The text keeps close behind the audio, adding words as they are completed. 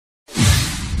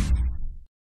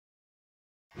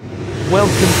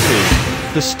Welcome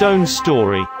to The Stone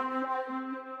Story.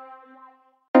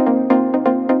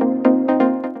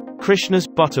 Krishna's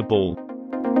butterball.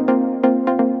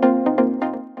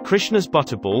 Krishna's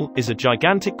butterball is a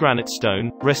gigantic granite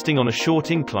stone, resting on a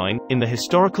short incline, in the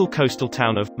historical coastal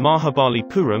town of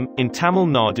Mahabalipuram, in Tamil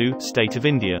Nadu, state of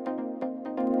India.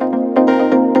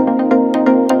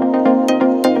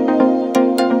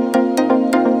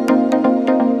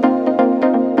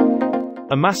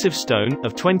 A massive stone,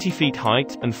 of 20 feet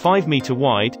height, and 5 meter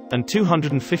wide, and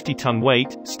 250-ton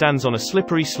weight, stands on a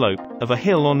slippery slope, of a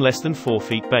hill on less than 4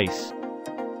 feet base.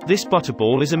 This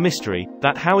butterball is a mystery,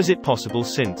 that how is it possible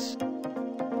since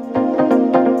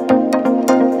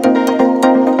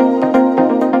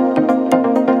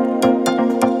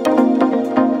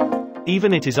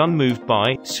even it is unmoved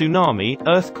by tsunami,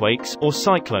 earthquakes, or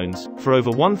cyclones, for over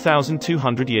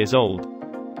 1,200 years old.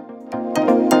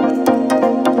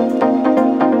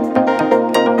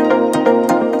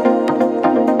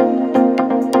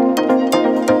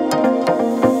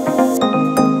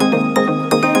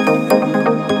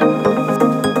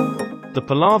 The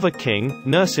Pallava king,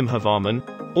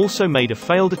 Nursimhavarman, also made a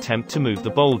failed attempt to move the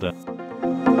boulder.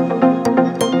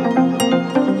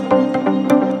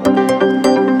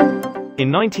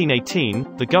 In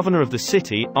 1918, the governor of the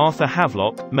city, Arthur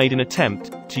Havelock, made an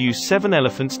attempt to use 7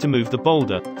 elephants to move the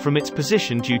boulder from its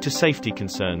position due to safety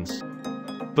concerns,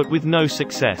 but with no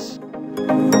success.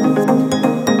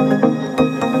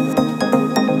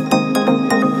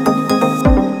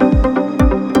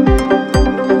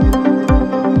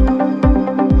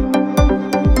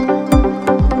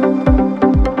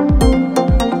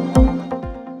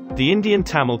 The Indian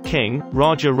Tamil king,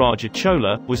 Raja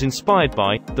Chola, was inspired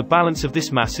by the balance of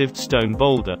this massive stone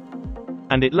boulder,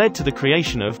 and it led to the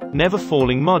creation of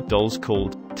never-falling mud dolls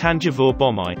called tanjavur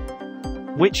bommbai,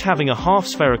 which, having a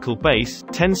half-spherical base,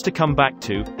 tends to come back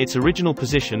to its original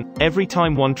position every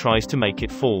time one tries to make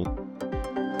it fall.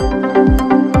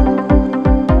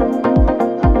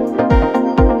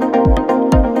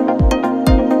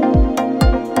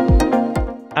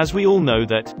 As we all know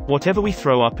that whatever we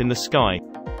throw up in the sky,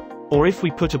 or if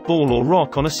we put a ball or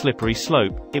rock on a slippery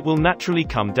slope, it will naturally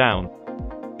come down.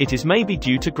 It is maybe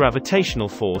due to gravitational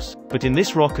force, but in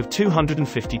this rock of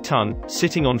 250 ton,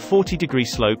 sitting on 40-degree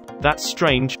slope, that's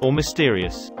strange or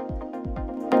mysterious.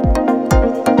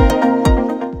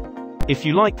 If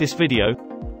you like this video,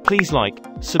 please like,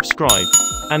 subscribe,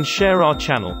 and share our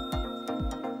channel.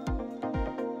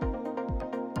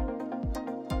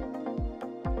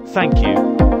 Thank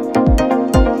you.